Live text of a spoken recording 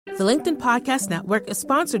The LinkedIn Podcast Network is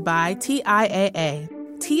sponsored by TIAA.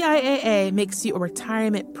 TIAA makes you a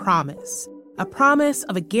retirement promise, a promise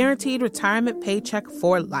of a guaranteed retirement paycheck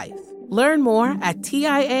for life. Learn more at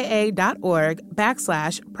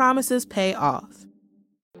TIAA.org/promises pay off.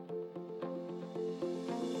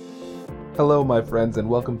 Hello, my friends, and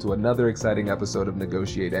welcome to another exciting episode of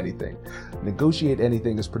Negotiate Anything. Negotiate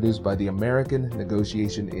Anything is produced by the American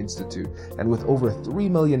Negotiation Institute, and with over 3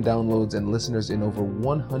 million downloads and listeners in over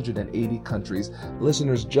 180 countries,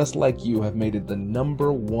 listeners just like you have made it the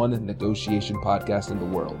 #1 negotiation podcast in the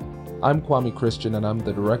world. I'm Kwame Christian, and I'm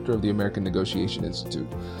the director of the American Negotiation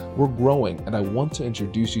Institute. We're growing, and I want to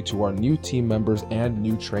introduce you to our new team members and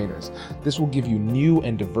new trainers. This will give you new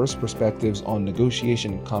and diverse perspectives on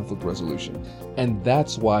negotiation and conflict resolution. And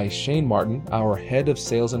that's why Shane Martin, our head of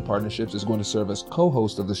sales and partnerships, is going to serve as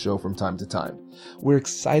co-host of the show from time to time. We're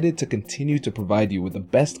excited to continue to provide you with the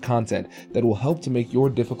best content that will help to make your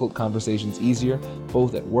difficult conversations easier,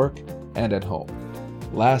 both at work and at home.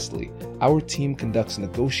 Lastly, our team conducts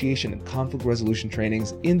negotiation and conflict resolution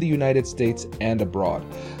trainings in the United States and abroad.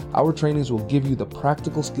 Our trainings will give you the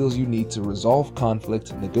practical skills you need to resolve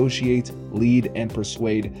conflict, negotiate, lead, and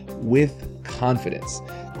persuade with confidence.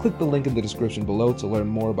 Click the link in the description below to learn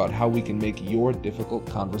more about how we can make your difficult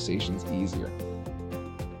conversations easier.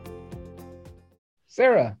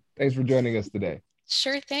 Sarah, thanks for joining us today.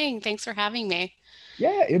 Sure thing. Thanks for having me.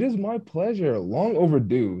 Yeah, it is my pleasure. Long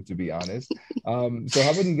overdue, to be honest. So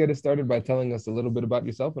how about you get us started by telling us a little bit about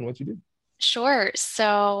yourself and what you do? Sure.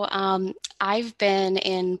 So I've been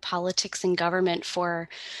in politics and government for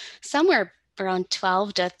somewhere around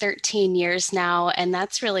 12 to 13 years now, and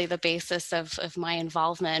that's really the basis of my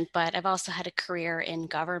involvement. But I've also had a career in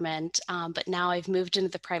government, but now I've moved into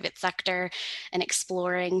the private sector and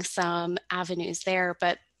exploring some avenues there.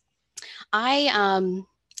 But I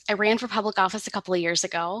ran for public office a couple of years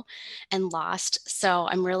ago and lost. So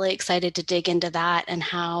I'm really excited to dig into that and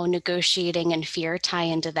how negotiating and fear tie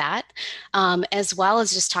into that, as well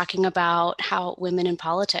as just talking about how women in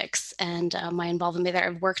politics and my involvement there.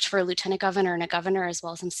 I've worked for a lieutenant governor and a governor, as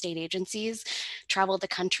well as some state agencies, traveled the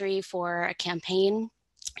country for a campaign,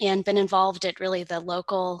 and been involved at really the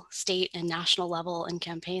local, state, and national level in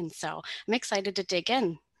campaigns. So I'm excited to dig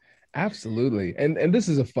in. Absolutely. And this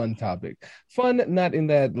is a fun topic. Fun, not in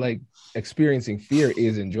that like experiencing fear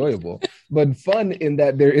is enjoyable, but fun in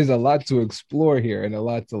that there is a lot to explore here and a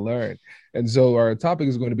lot to learn. And so our topic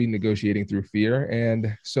is going to be negotiating through fear.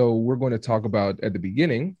 And so we're going to talk about at the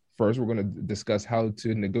beginning. First, we're going to discuss how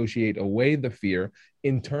to negotiate away the fear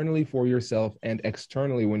internally for yourself and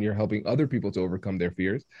externally when you're helping other people to overcome their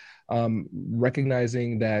fears.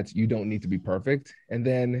 Recognizing that you don't need to be perfect. And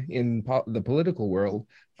then in the political world,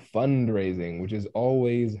 fundraising, which is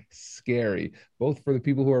always scary, both for the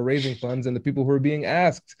people who are raising funds and the people who are being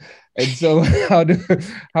asked. And so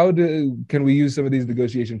can we use some of these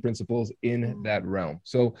negotiation principles in that realm?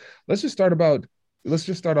 So let's just start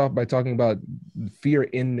off by talking about fear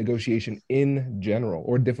in negotiation in general,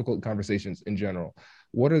 or difficult conversations in general.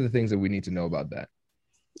 What are the things that we need to know about that?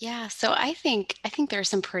 Yeah, so I think there are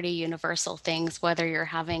some pretty universal things, whether you're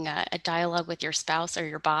having a dialogue with your spouse or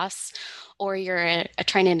your boss, or you're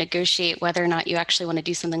trying to negotiate whether or not you actually want to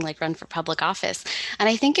do something like run for public office. And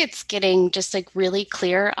I think it's getting just like really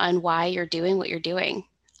clear on why you're doing what you're doing,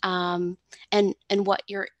 and what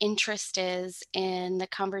your interest is in the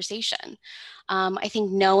conversation. I think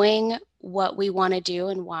knowing what we want to do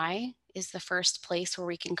and why is the first place where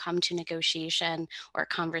we can come to negotiation or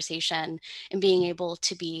conversation, and being able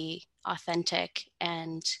to be authentic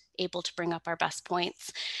and able to bring up our best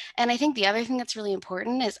points. And I think the other thing that's really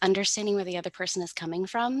important is understanding where the other person is coming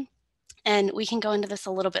from. And we can go into this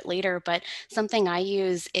a little bit later, but something I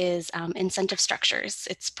use is incentive structures.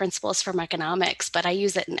 It's principles from economics, but I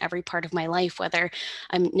use it in every part of my life, whether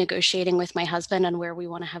I'm negotiating with my husband on where we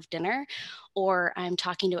want to have dinner, or I'm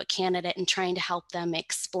talking to a candidate and trying to help them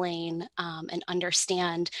explain and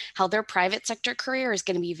understand how their private sector career is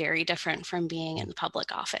going to be very different from being in the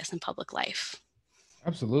public office and public life.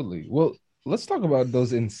 Absolutely. Well, let's talk about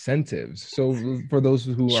those incentives. So for those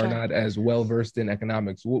who are Sure. not as well versed in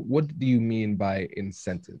economics, what do you mean by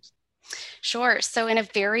incentives? Sure. So, in a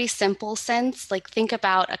very simple sense, like think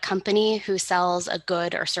about a company who sells a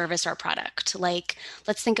good or service or product. Like,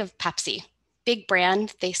 let's think of Pepsi. Big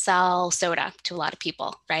brand, they sell soda to a lot of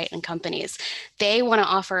people, right? And companies. They want to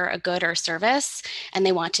offer a good or service, and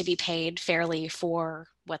they want to be paid fairly for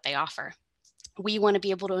what they offer. We want to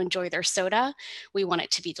be able to enjoy their soda. We want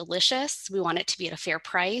it to be delicious. We want it to be at a fair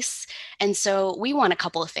price. And so we want a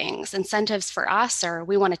couple of things. Incentives for us are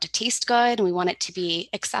we want it to taste good, and we want it to be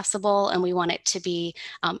accessible, and we want it to be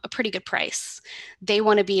a pretty good price. They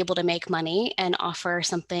want to be able to make money and offer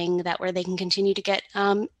something that where they can continue to get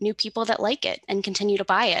new people that like it and continue to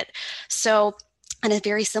buy it. So on a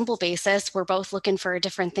very simple basis, we're both looking for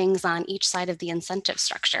different things on each side of the incentive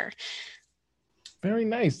structure. Very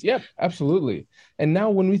nice. Yep, absolutely. And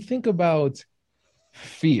now when we think about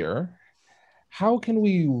fear, how can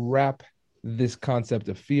we wrap this concept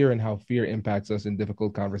of fear and how fear impacts us in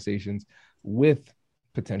difficult conversations with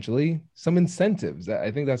potentially some incentives?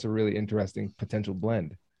 I think that's a really interesting potential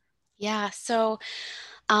blend. Yeah. So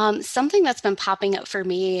something that's been popping up for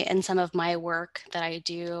me in some of my work that I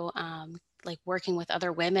do, like working with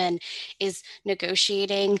other women, is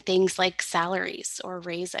negotiating things like salaries or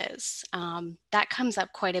raises. That comes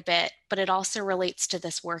up quite a bit, but it also relates to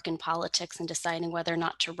this work in politics and deciding whether or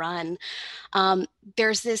not to run. um,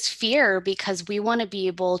 there's this fear because we want to be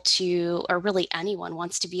able to, or really anyone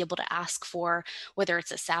wants to be able to ask for whether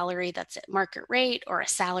it's a salary that's at market rate or a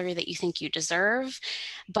salary that you think you deserve.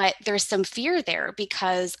 But there's some fear there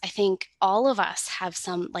because I think all of us have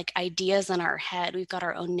some like ideas in our head. We've got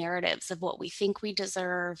our own narratives of what we think we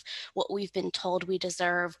deserve, what we've been told we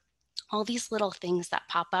deserve, all these little things that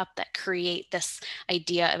pop up that create this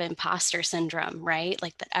idea of imposter syndrome, right?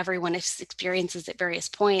 Like that everyone experiences at various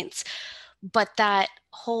points. But that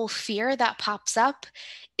whole fear that pops up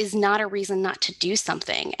is not a reason not to do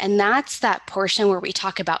something. And that's that portion where we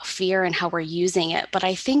talk about fear and how we're using it. But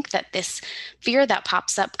I think that this fear that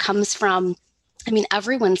pops up comes from, I mean,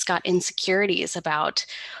 everyone's got insecurities about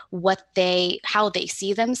how they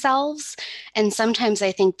see themselves. And sometimes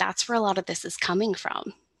I think that's where a lot of this is coming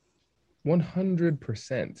from.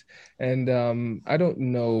 100%. And I don't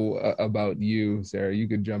know about you, Sarah. You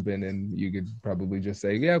could jump in and you could probably just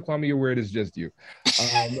say, yeah, Kwame, your word is just you.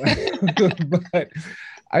 But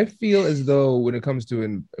I feel as though when it comes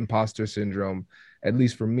to imposter syndrome, at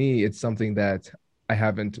least for me, it's something that I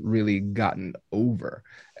haven't really gotten over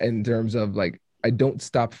in terms of like, I don't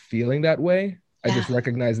stop feeling that way. I Yeah. just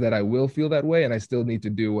recognize that I will feel that way and I still need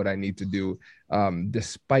to do what I need to do,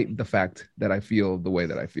 despite the fact that I feel the way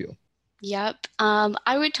that I feel. Yep.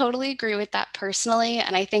 I would totally agree with that personally.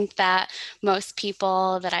 And I think that most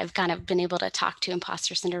people that I've kind of been able to talk to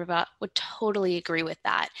imposter syndrome about would totally agree with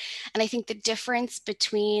that. And I think the difference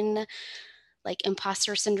between like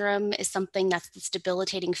imposter syndrome is something that's this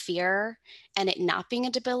debilitating fear, and it not being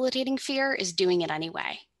a debilitating fear is doing it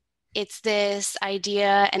anyway. It's this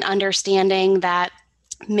idea and understanding that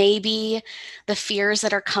maybe the fears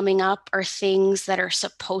that are coming up are things that are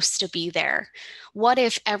supposed to be there. What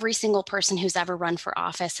if every single person who's ever run for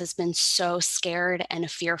office has been so scared and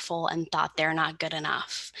fearful and thought they're not good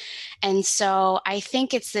enough? And so I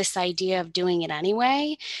think it's this idea of doing it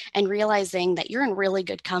anyway and realizing that you're in really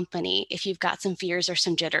good company if you've got some fears or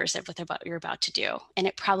some jitters of what you're about to do. And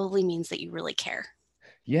it probably means that you really care.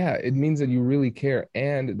 Yeah, it means that you really care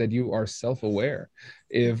and that you are self-aware.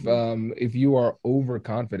 Mhm. If you are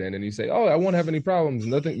overconfident and you say, "Oh, I won't have any problems,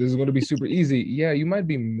 nothing, this is going to be super easy," yeah, you might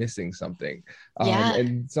be missing something. Yeah.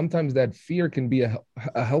 And sometimes that fear can be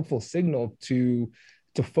a helpful signal to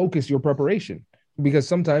focus your preparation. Because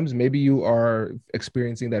sometimes maybe you are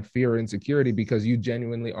experiencing that fear or insecurity because you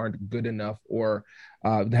genuinely aren't good enough or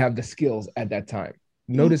have the skills at that time.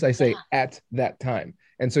 Mm, Notice I say yeah. at that time.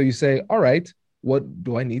 And so you say, all right, what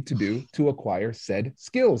do I need to do to acquire said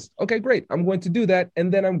skills? Okay, great. I'm going to do that.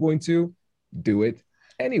 And then I'm going to do it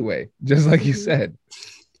anyway, just like you Mhm. said.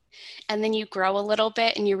 And then you grow a little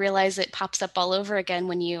bit and you realize it pops up all over again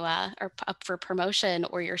when you are up for promotion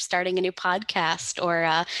or you're starting a new podcast or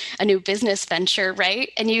a new business venture, right?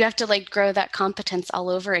 And you have to like grow that competence all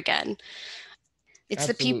over again. It's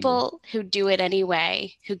the Absolutely. people who do it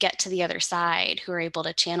anyway, who get to the other side, who are able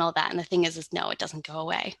to channel that. And the thing is no, it doesn't go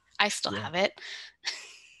away. I still Yeah, have it.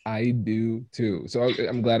 I do too. So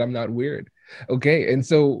I'm glad I'm not weird. Okay. And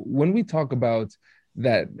so when we talk about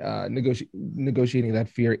that negotiating that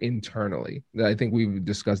fear internally, I think we've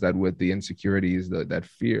discussed that with the insecurities, that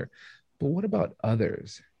fear. But what about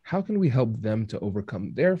others? How can we help them to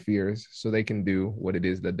overcome their fears so they can do what it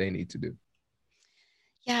is that they need to do?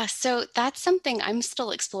 Yeah, so that's something I'm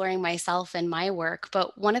still exploring myself in my work.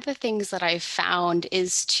 But one of the things that I've found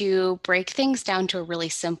is to break things down to a really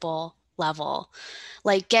simple level,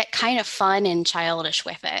 like get kind of fun and childish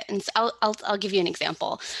with it. And so I'll give you an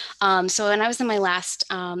example. So when I was in my last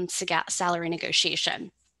salary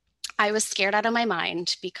negotiation, I was scared out of my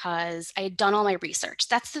mind because I had done all my research.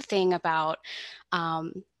 That's the thing about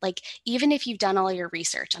even if you've done all your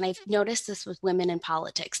research, and I've noticed this with women in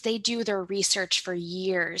politics, they do their research for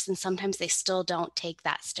years and sometimes they still don't take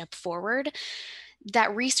that step forward.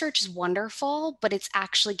 That research is wonderful, but it's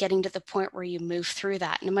actually getting to the point where you move through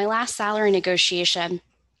that. And in my last salary negotiation,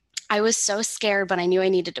 I was so scared, but I knew I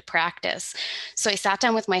needed to practice. So I sat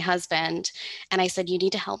down with my husband and I said, you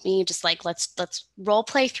need to help me. Just like, let's role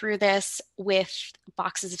play through this with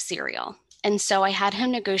boxes of cereal. And so I had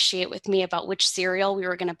him negotiate with me about which cereal we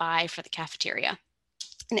were going to buy for the cafeteria.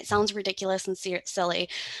 And it sounds ridiculous and silly,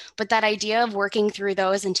 but that idea of working through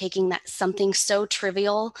those and taking that something so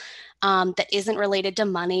trivial that isn't related to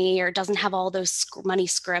money or doesn't have all those money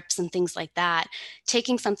scripts and things like that,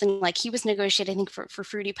 taking something like he was negotiating for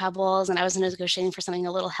Fruity Pebbles and I was negotiating for something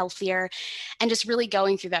a little healthier, and just really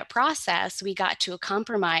going through that process, we got to a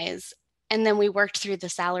compromise. And then we worked through the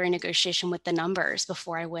salary negotiation with the numbers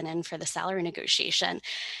before I went in for the salary negotiation.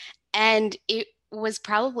 And it was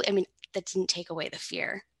probably, that didn't take away the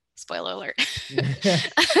fear, spoiler alert,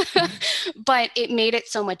 but it made it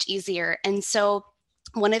so much easier. And so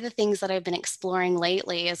one of the things that I've been exploring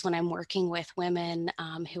lately is when I'm working with women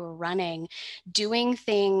who are running, doing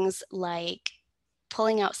things like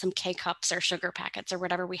pulling out some K-cups or sugar packets or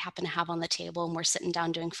whatever we happen to have on the table, and we're sitting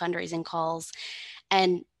down doing fundraising calls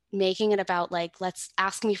and making it about let's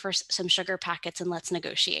ask me for some sugar packets and let's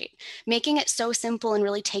negotiate. Making it so simple and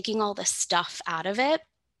really taking all the stuff out of it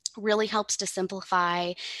really helps to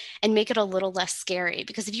simplify and make it a little less scary,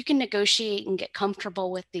 because if you can negotiate and get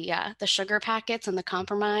comfortable with the sugar packets and the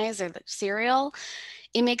compromise or the cereal,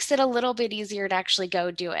 it makes it a little bit easier to actually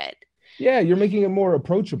go do it. Yeah, you're making it more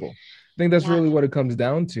approachable. I think that's really what it comes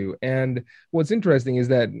down to. And what's interesting is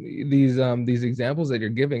that these examples that you're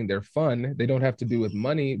giving, they're fun. They don't have to do with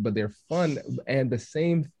money, but they're fun. And the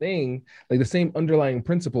same thing, like the same underlying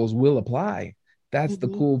principles will apply. That's the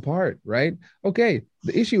cool part, right? Okay,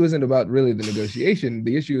 the issue isn't about really the negotiation.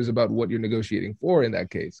 The issue is about what you're negotiating for in that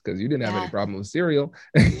case, because you didn't have any problem with cereal,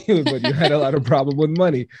 but you had a lot of problem with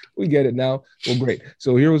money. We get it now. Well, great.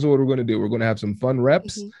 So here's what we're going to do. We're going to have some fun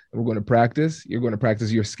reps, and we're going to practice. You're going to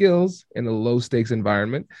practice your skills in a low stakes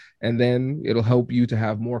environment, and then it'll help you to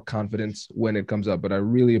have more confidence when it comes up. But I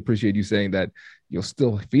really appreciate you saying that you'll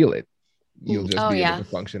still feel it. You'll just be able to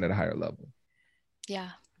function at a higher level. Yeah.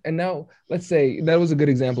 And now let's say that was a good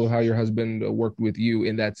example of how your husband worked with you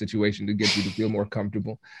in that situation to get you to feel more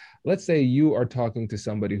comfortable. Let's say you are talking to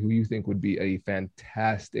somebody who you think would be a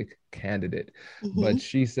fantastic candidate, but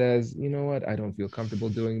she says, you know what, I don't feel comfortable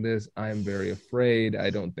doing this. I'm very afraid. I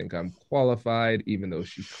don't think I'm qualified, even though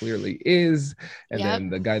she clearly is. And then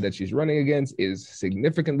the guy that she's running against is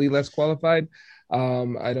significantly less qualified.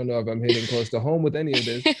 I don't know if I'm hitting close to home with any of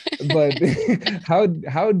this, but how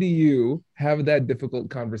do you have that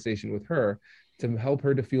difficult conversation with her to help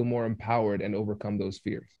her to feel more empowered and overcome those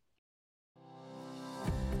fears?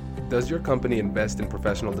 Does your company invest in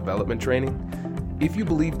professional development training? If you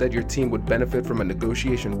believe that your team would benefit from a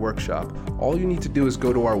negotiation workshop, all you need to do is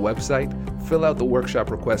go to our website, fill out the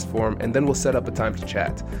workshop request form, and then we'll set up a time to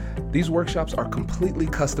chat. These workshops are completely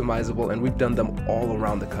customizable, and we've done them all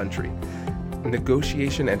around the country.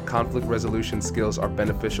 Negotiation and conflict resolution skills are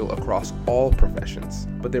beneficial across all professions,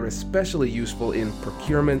 but they're especially useful in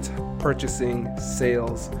procurement, purchasing,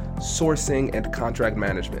 sales, sourcing, and contract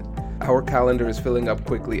management. Our calendar is filling up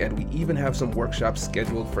quickly, and we even have some workshops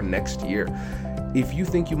scheduled for next year. If you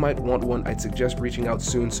think you might want one, I'd suggest reaching out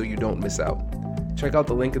soon so you don't miss out. Check out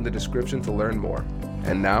the link in the description to learn more.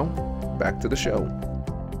 And now, back to the show.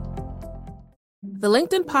 The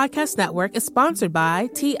LinkedIn Podcast Network is sponsored by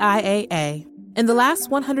TIAA. In the last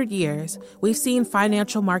 100 years, we've seen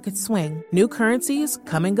financial markets swing, new currencies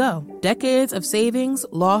come and go, decades of savings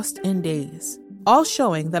lost in days, all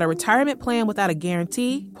showing that a retirement plan without a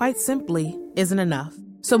guarantee, quite simply, isn't enough.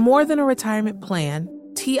 So more than a retirement plan,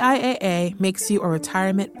 TIAA makes you a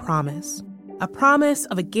retirement promise. A promise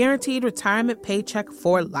of a guaranteed retirement paycheck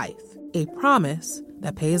for life. A promise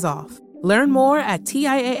that pays off. Learn more at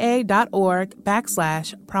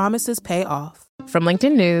TIAA.org/promisespayoff. From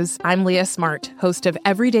LinkedIn News, I'm Leah Smart, host of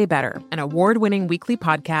Everyday Better, an award-winning weekly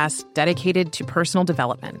podcast dedicated to personal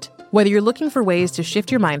development. Whether you're looking for ways to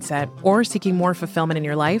shift your mindset or seeking more fulfillment in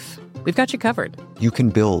your life, we've got you covered. You can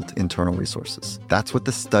build internal resources. That's what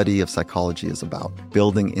the study of psychology is about,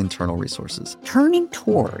 building internal resources. Turning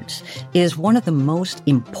towards is one of the most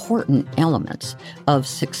important elements of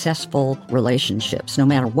successful relationships, no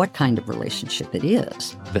matter what kind of relationship it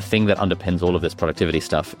is. The thing that underpins all of this productivity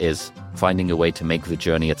stuff is finding a way to make the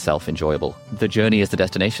journey itself enjoyable. The journey is the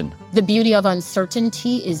destination. The beauty of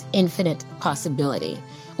uncertainty is infinite possibility.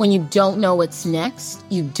 When you don't know what's next,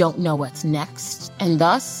 you don't know what's next. And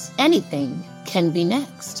thus, anything can be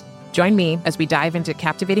next. Join me as we dive into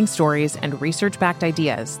captivating stories and research-backed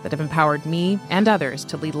ideas that have empowered me and others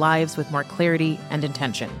to lead lives with more clarity and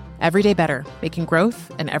intention. Everyday Better, making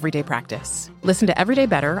growth an everyday practice. Listen to Everyday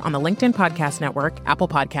Better on the LinkedIn Podcast Network, Apple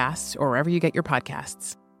Podcasts, or wherever you get your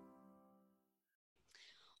podcasts.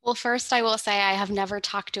 Well, first, I will say I have never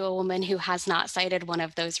talked to a woman who has not cited one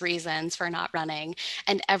of those reasons for not running,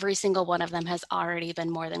 and every single one of them has already been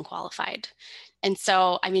more than qualified. And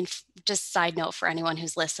so, I mean, just side note for anyone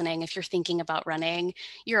who's listening, if you're thinking about running,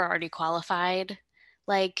 you're already qualified.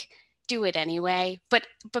 Like, do it anyway. But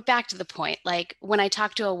back to the point, like when I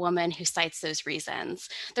talk to a woman who cites those reasons,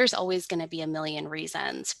 there's always going to be a million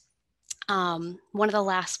reasons. One of the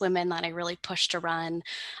last women that I really pushed to run,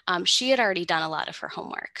 she had already done a lot of her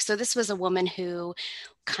homework. So this was a woman who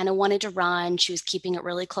kind of wanted to run. She was keeping it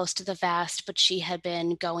really close to the vest, but she had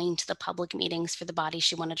been going to the public meetings for the body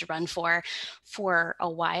she wanted to run for a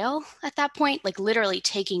while at that point, like literally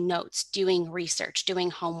taking notes, doing research,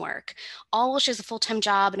 doing homework, all while she has a full-time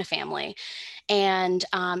job and a family. And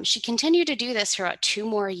she continued to do this for about 2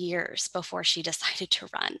 more years before she decided to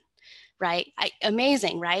run. Right?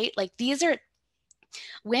 Amazing, right? Like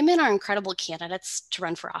women are incredible candidates to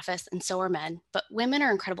run for office, and so are men, but women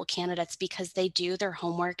are incredible candidates because they do their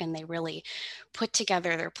homework and they really put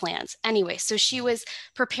together their plans. Anyway, so she was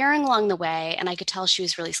preparing along the way, and I could tell she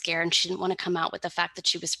was really scared and she didn't want to come out with the fact that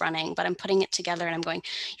she was running, but I'm putting it together and I'm going,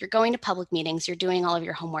 you're going to public meetings, you're doing all of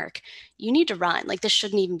your homework, you need to run. Like this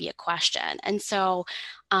shouldn't even be a question. And so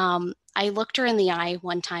I looked her in the eye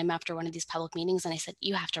one time after one of these public meetings and I said,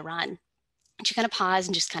 you have to run. And she kind of paused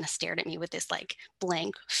and just kind of stared at me with this like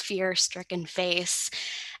blank, fear-stricken face.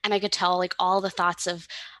 And I could tell like all the thoughts of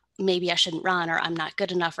maybe I shouldn't run, or I'm not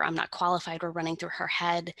good enough, or I'm not qualified, were running through her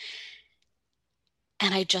head.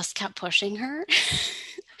 And I just kept pushing her.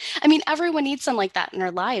 I mean, everyone needs someone like that in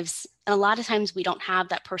their lives. And a lot of times we don't have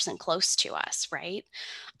that person close to us, right?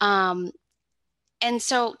 And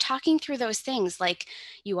so talking through those things, like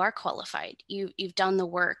you are qualified, you've done the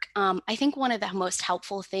work. I think one of the most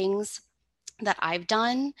helpful things that I've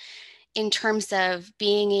done in terms of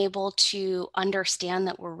being able to understand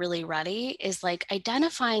that we're really ready is like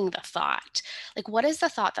identifying the thought. Like, what is the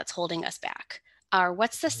thought that's holding us back? Or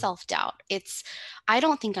what's the self-doubt? It's, I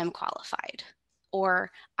don't think I'm qualified,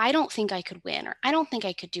 or I don't think I could win, or I don't think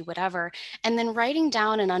I could do whatever. And then writing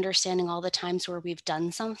down and understanding all the times where we've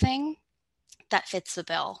done something that fits the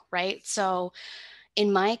bill, right? So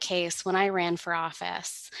in my case, when I ran for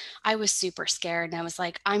office, I was super scared and I was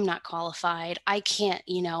like, I'm not qualified. I can't,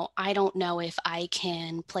 I don't know if I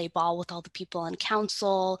can play ball with all the people on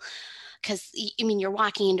council. Because, I mean, you're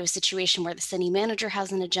walking into a situation where the city manager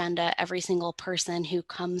has an agenda. Every single person who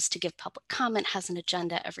comes to give public comment has an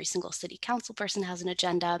agenda. Every single city council person has an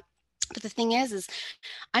agenda. But the thing is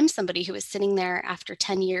I'm somebody who was sitting there after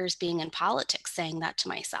 10 years being in politics saying that to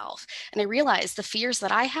myself. And I realized the fears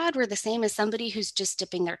that I had were the same as somebody who's just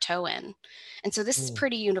dipping their toe in. And so this is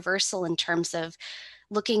pretty universal in terms of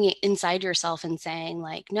looking inside yourself and saying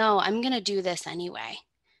like, no, I'm going to do this anyway.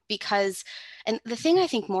 Because, and the thing I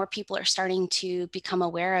think more people are starting to become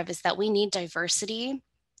aware of is that we need diversity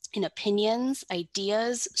in opinions,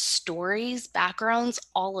 ideas, stories, backgrounds,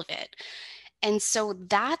 all of it. And so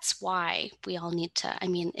that's why we all need to, I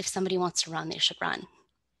mean, if somebody wants to run, they should run.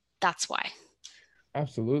 That's why.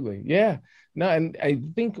 Absolutely. Yeah. No, and I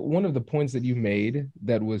think one of the points that you made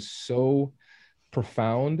that was so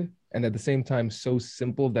profound and at the same time so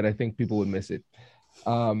simple that I think people would miss it.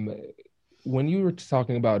 When you were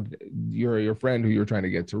talking about your friend who you were trying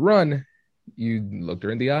to get to run, you looked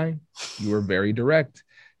her in the eye. You were very direct.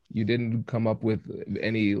 You didn't come up with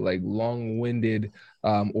any like long-winded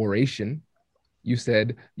oration. You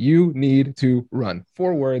said, you need to run.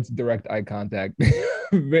 4 words, direct eye contact.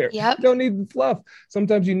 Yep. Don't need fluff.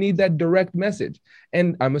 Sometimes you need that direct message.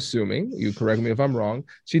 And I'm assuming, you correct me if I'm wrong,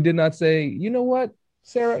 she did not say, you know what,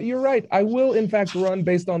 Sarah, you're right. I will, in fact, run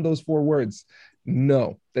based on those 4 words.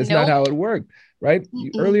 No, that's not how it worked, right?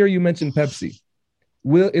 Earlier, you mentioned Pepsi.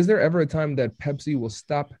 Is there ever a time that Pepsi will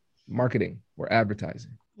stop marketing or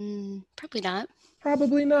advertising? Probably not.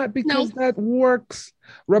 Probably not, because that works.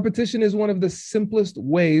 Repetition is one of the simplest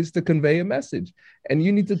ways to convey a message. And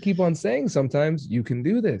you need to keep on saying sometimes, you can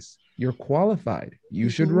do this. You're qualified. You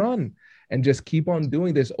should run. And just keep on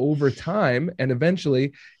doing this over time. And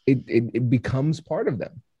eventually it becomes part of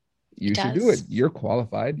them. you should do it. You're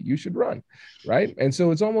qualified. You should run. Right. And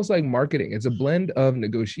so it's almost like marketing. It's a blend of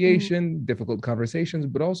negotiation, difficult conversations,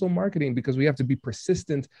 but also marketing, because we have to be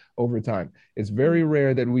persistent over time. It's very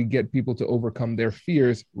rare that we get people to overcome their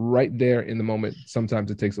fears right there in the moment. Sometimes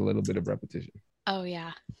it takes a little bit of repetition. Oh,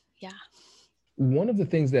 yeah. Yeah. One of the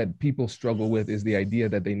things that people struggle with is the idea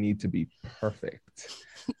that they need to be perfect.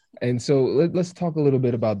 And so let's talk a little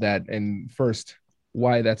bit about that. And first,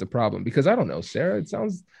 why that's a problem, because I don't know, Sarah,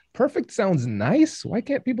 perfect sounds nice. Why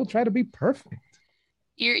can't people try to be perfect?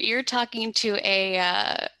 You're talking to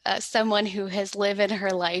a someone who has lived in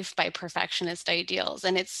her life by perfectionist ideals,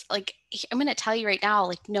 and it's like, I'm going to tell you right now,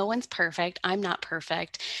 like, no one's perfect. I'm not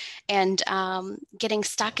perfect, and getting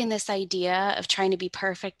stuck in this idea of trying to be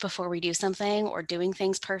perfect before we do something or doing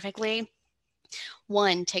things perfectly,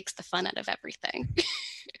 one, takes the fun out of everything.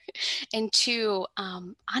 And two,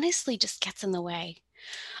 honestly, just gets in the way.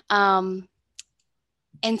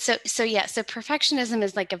 And so perfectionism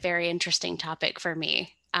is like a very interesting topic for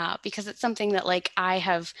me, because it's something that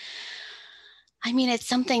it's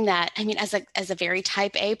something that, as a very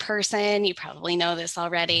type A person, you probably know this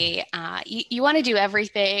already. You want to do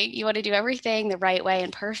everything. You want to do everything the right way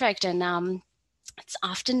and perfect. And it's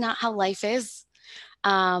often not how life is.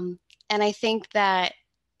 And I think that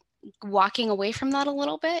walking away from that a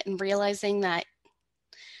little bit and realizing that,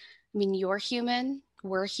 you're human,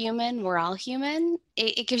 we're human, we're all human,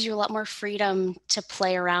 it gives you a lot more freedom to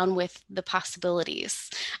play around with the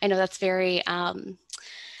possibilities. I know that's very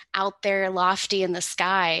out there, lofty in the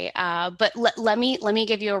sky, but let me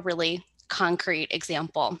give you a really concrete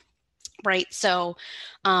example. Right. So,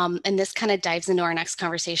 and this kind of dives into our next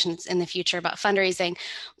conversations in the future about fundraising,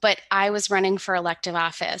 but I was running for elective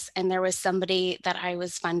office, and there was somebody that I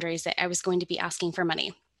was fundraising. I was going to be asking for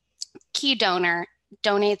money. Key donor,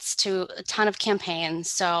 donates to a ton of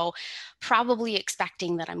campaigns. So probably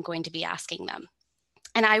expecting that I'm going to be asking them.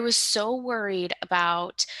 And I was so worried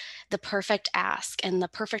about the perfect ask and the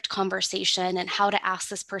perfect conversation and how to ask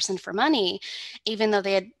this person for money, even though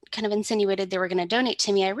they had kind of insinuated they were going to donate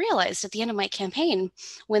to me. I realized at the end of my campaign,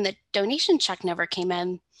 when the donation check never came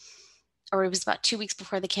in, or it was about 2 weeks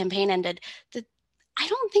before the campaign ended, that I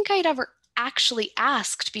don't think I'd ever actually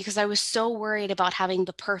asked, because I was so worried about having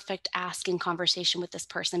the perfect ask in conversation with this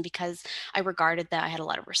person, because I regarded that I had a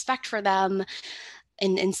lot of respect for them.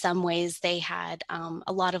 In some ways, they had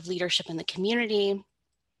a lot of leadership in the community,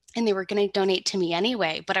 and they were going to donate to me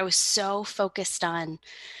anyway. But I was so focused on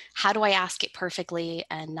how do I ask it perfectly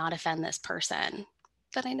and not offend this person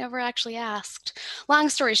that I never actually asked. Long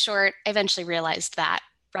story short, I eventually realized that,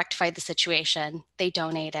 rectified the situation. They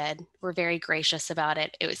donated, were very gracious about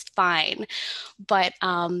it. It was fine. But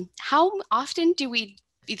how often do we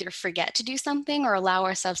either forget to do something or allow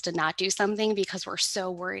ourselves to not do something because we're so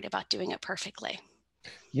worried about doing it perfectly?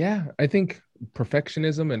 Yeah, I think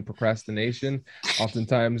perfectionism and procrastination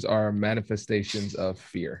oftentimes are manifestations of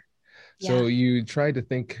fear. So you try to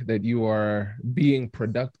think that you are being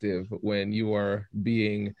productive when you are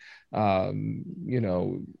being,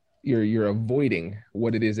 you're avoiding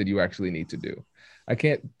what it is that you actually need to do. I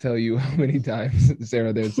can't tell you how many times,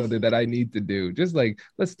 Sarah, there's something that I need to do. Just like,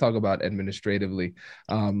 let's talk about administratively.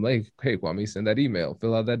 Like, hey, Kwame, send that email,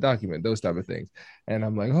 fill out that document, those type of things. And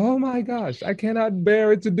I'm like, oh my gosh, I cannot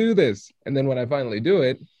bear it to do this. And then when I finally do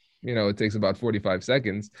it, it takes about 45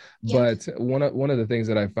 seconds. Yeah. But one of the things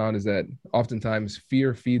that I found is that oftentimes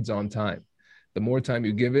fear feeds on time. The more time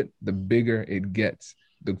you give it, the bigger it gets.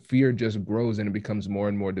 The fear just grows and it becomes more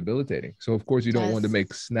and more debilitating. So of course you don't want to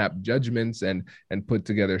make snap judgments and put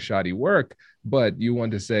together shoddy work, but you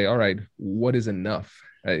want to say, all right, what is enough?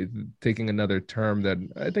 Taking another term that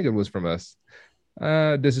I think it was from us,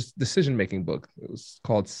 this decision-making book. It was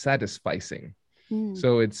called satisficing.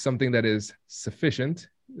 So it's something that is sufficient.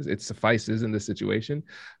 It suffices in the situation,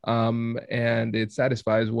 and it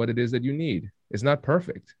satisfies what it is that you need. It's not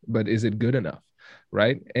perfect, but is it good enough?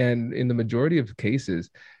 Right. And in the majority of cases,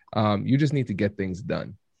 you just need to get things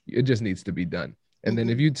done. It just needs to be done. And then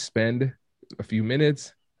if you'd spend a few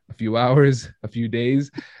minutes, a few hours, a few days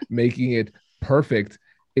making it perfect,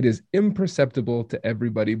 it is imperceptible to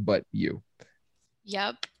everybody but you.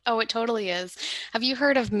 Yep. Oh, it totally is. Have you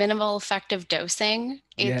heard of minimal effective dosing?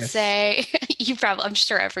 It's I'm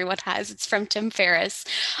sure everyone has. It's from Tim Ferriss.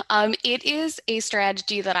 It is a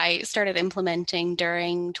strategy that I started implementing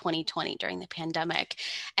during 2020, during the pandemic.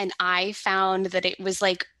 And I found that it was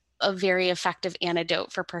like a very effective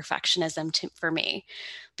antidote for perfectionism for me,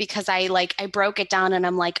 because I broke it down and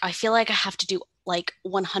I'm like, I feel like I have to do like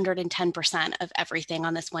 110% of everything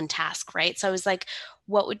on this one task, right? So I was like,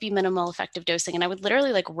 what would be minimal effective dosing? And I would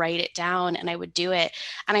literally like write it down and I would do it.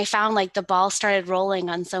 And I found like the ball started rolling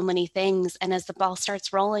on so many things. And as the ball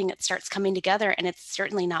starts rolling, it starts coming together, and it's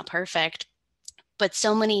certainly not perfect, but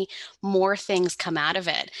so many more things come out of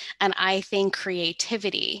it. And I think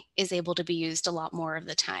creativity is able to be used a lot more of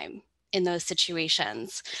the time in those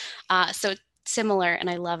situations. So similar, and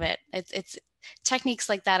I love it. It's techniques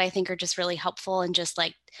like that, I think, are just really helpful, and just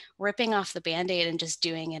like ripping off the Band-Aid and just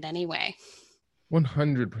doing it anyway.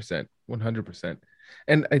 100%. 100%.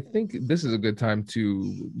 And I think this is a good time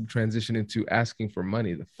to transition into asking for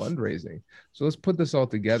money, the fundraising. So let's put this all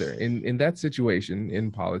together. In that situation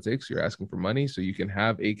in politics, you're asking for money so you can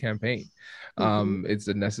have a campaign. It's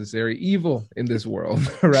a necessary evil in this world,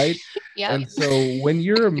 right? Yeah. And so when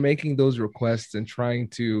you're making those requests and trying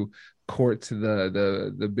to court to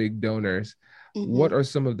the big donors, what are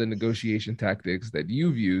some of the negotiation tactics that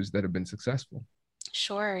you've used that have been successful?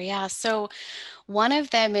 Sure. Yeah. So one of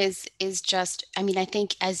them is just, I mean, I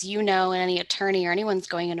think, as you know, any attorney or anyone's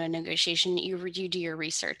going into a negotiation, you do your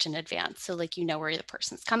research in advance. So like, you know where the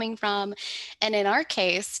person's coming from. And in our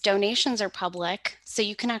case, donations are public, so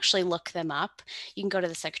you can actually look them up. You can go to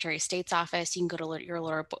the Secretary of State's office, you can go to your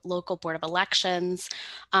local Board of Elections,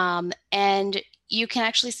 and you can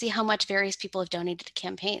actually see how much various people have donated to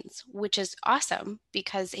campaigns, which is awesome,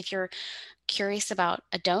 because if you're curious about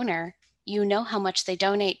a donor, you know how much they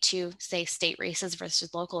donate to, say, state races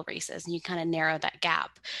versus local races, and you kind of narrow that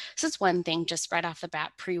gap. So it's one thing, just right off the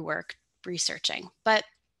bat, pre-work researching. But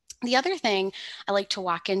the other thing, I like to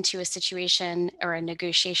walk into a situation or a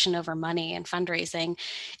negotiation over money and fundraising,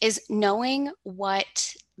 is knowing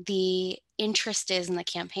what the interest is in the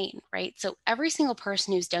campaign, right? So every single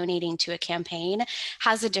person who's donating to a campaign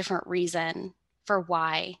has a different reason for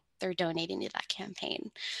why they're donating to that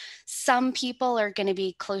campaign. Some people are going to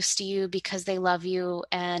be close to you because they love you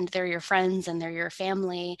and they're your friends and they're your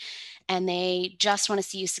family, and they just want to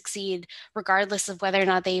see you succeed regardless of whether or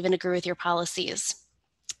not they even agree with your policies.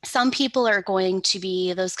 Some people are going to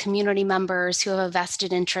be those community members who have a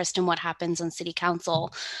vested interest in what happens on city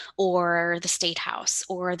council or the state house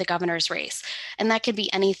or the governor's race. And that could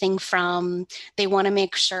be anything from they want to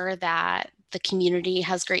make sure that the community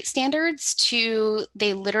has great standards to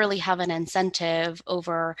they literally have an incentive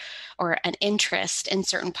over or an interest in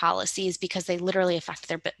certain policies because they literally affect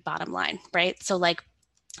their bottom line, right? So like,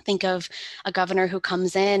 think of a governor who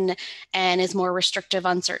comes in and is more restrictive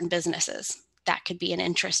on certain businesses. That could be an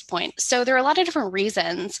interest point. So there are a lot of different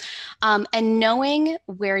reasons, and knowing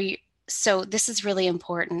where you, so this is really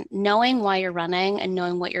important. Knowing why you're running and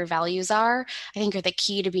knowing what your values are, I think, are the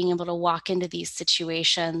key to being able to walk into these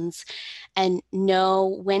situations and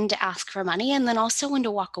know when to ask for money and then also when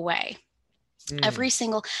to walk away. Every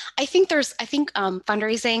single, I think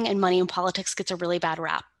fundraising and money in politics gets a really bad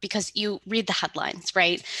rap because you read the headlines,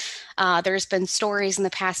 right? There's been stories in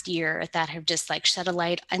the past year that have just like shed a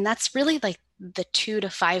light, and that's really like the 2 to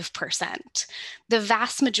 5%. The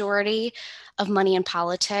vast majority of money in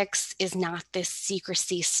politics is not this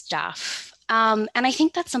secrecy stuff. And I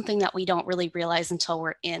think that's something that we don't really realize until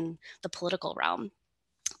we're in the political realm.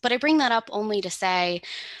 But I bring that up only to say,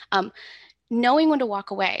 knowing when to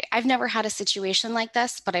walk away. I've never had a situation like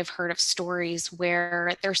this, but I've heard of stories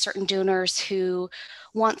where there are certain donors who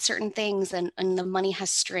want certain things and the money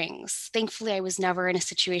has strings. Thankfully, I was never in a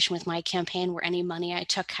situation with my campaign where any money I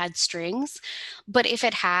took had strings. But if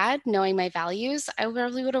it had, knowing my values, I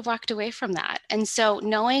really would have walked away from that. And so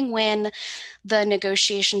knowing when the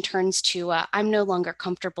negotiation turns to, I'm no longer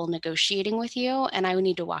comfortable negotiating with you and I would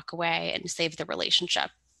need to walk away and save the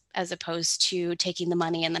relationship, as opposed to taking the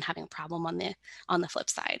money and then having a problem on the flip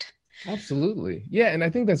side. Absolutely. Yeah. And I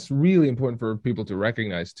think that's really important for people to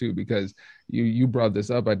recognize too, because you brought this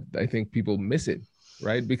up. I think people miss it,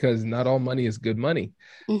 right? Because not all money is good money.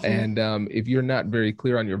 And if you're not very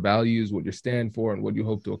clear on your values, what you stand for and what you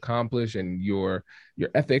hope to accomplish and your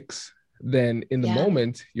ethics, then in the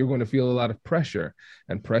moment, you're going to feel a lot of pressure.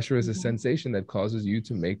 And pressure is a sensation that causes you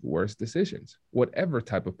to make worse decisions, whatever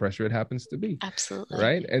type of pressure it happens to be. Absolutely.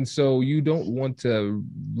 Right. And so you don't want to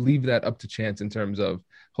leave that up to chance in terms of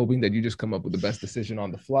hoping that you just come up with the best decision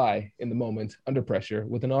on the fly in the moment under pressure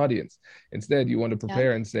with an audience. Instead, you want to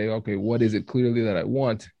prepare and say, okay, what is it clearly that I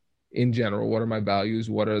want in general? What are my values?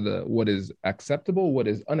 What is acceptable? What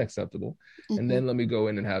is unacceptable? And then let me go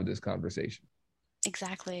in and have this conversation.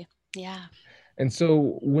 Exactly. Yeah. And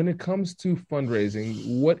so when it comes to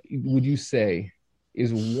fundraising, what would you say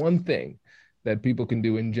is one thing that people can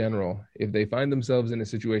do in general if they find themselves in a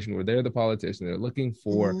situation where they're the politician, they're looking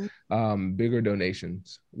for bigger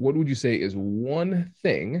donations? What would you say is one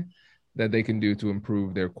thing that they can do to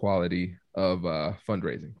improve their quality of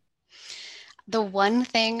fundraising? The one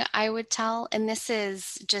thing I would tell, and this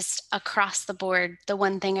is just across the board, the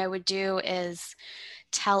one thing I would do is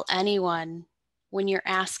tell anyone when you're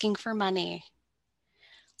asking for money,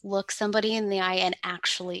 look somebody in the eye and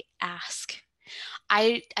actually ask.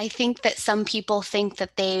 I think that some people think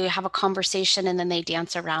that they have a conversation and then they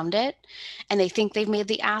dance around it and they think they've made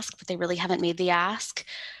the ask, but they really haven't made the ask.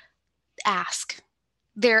 Ask.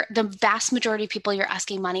 The vast majority of people you're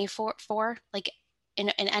asking money for like in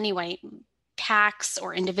any way, PACs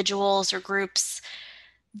or individuals or groups,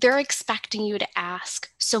 they're expecting you to ask.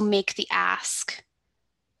 So make the ask.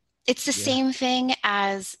 It's the same thing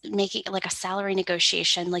as making like a salary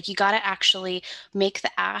negotiation. Like you got to actually make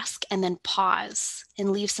the ask and then pause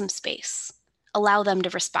and leave some space. Allow them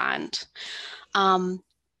to respond.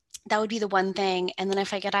 That would be the one thing. And then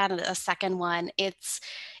if I get out of a second one, it's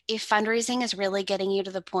if fundraising is really getting you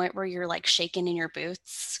to the point where you're like shaking in your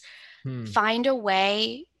boots, find a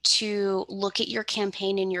way to look at your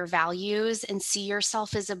campaign and your values and see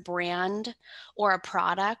yourself as a brand or a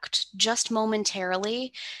product just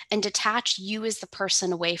momentarily and detach you as the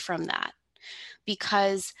person away from that.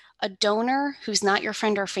 Because a donor who's not your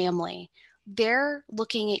friend or family, they're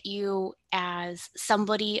looking at you as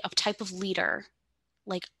somebody of type of leader,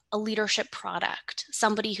 like a leadership product,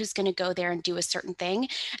 somebody who's going to go there and do a certain thing.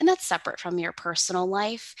 And that's separate from your personal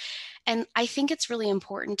life. And I think it's really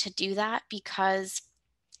important to do that because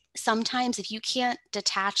sometimes if you can't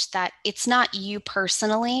detach that it's not you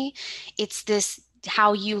personally, it's this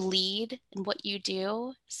how you lead and what you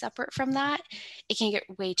do separate from that, it can get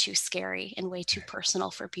way too scary and way too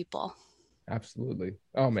personal for people. Absolutely.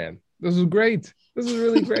 Oh man, this was great. This is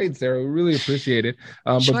really great, Sarah. We really appreciate it.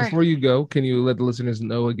 Sure. But before you go, can you let the listeners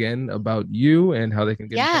know again about you and how they can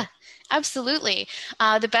get in touch? Absolutely.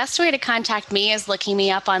 The best way to contact me is looking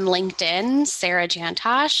me up on LinkedIn, Sarah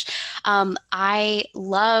Jantosh. I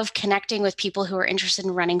love connecting with people who are interested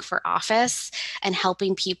in running for office and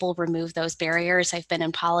helping people remove those barriers. I've been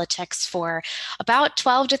in politics for about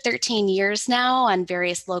 12 to 13 years now on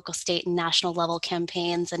various local, state, and national level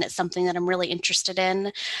campaigns, and it's something that I'm really interested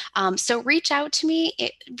in. So reach out to me,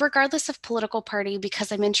 regardless of political party,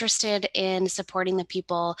 because I'm interested in supporting the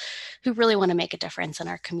people who really want to make a difference in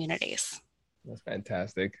our communities. That's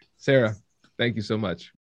fantastic. Sarah, thank you so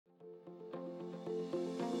much.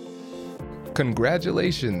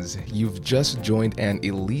 Congratulations! You've just joined an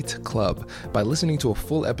elite club. By listening to a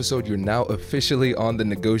full episode, you're now officially on the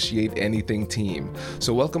Negotiate Anything team.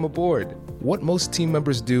 So welcome aboard. What most team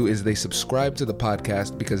members do is they subscribe to the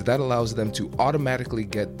podcast because that allows them to automatically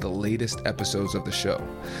get the latest episodes of the show.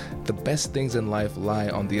 The best things in life lie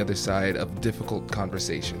on the other side of difficult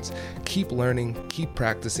conversations. Keep learning, keep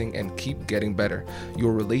practicing, and keep getting better.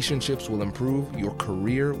 Your relationships will improve, your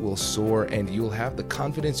career will soar, and you'll have the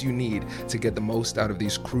confidence you need to get the most out of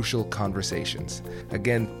these crucial conversations.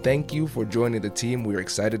 Again, thank you for joining the team. We're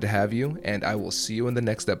excited to have you, and I will see you in the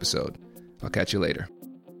next episode. I'll catch you later.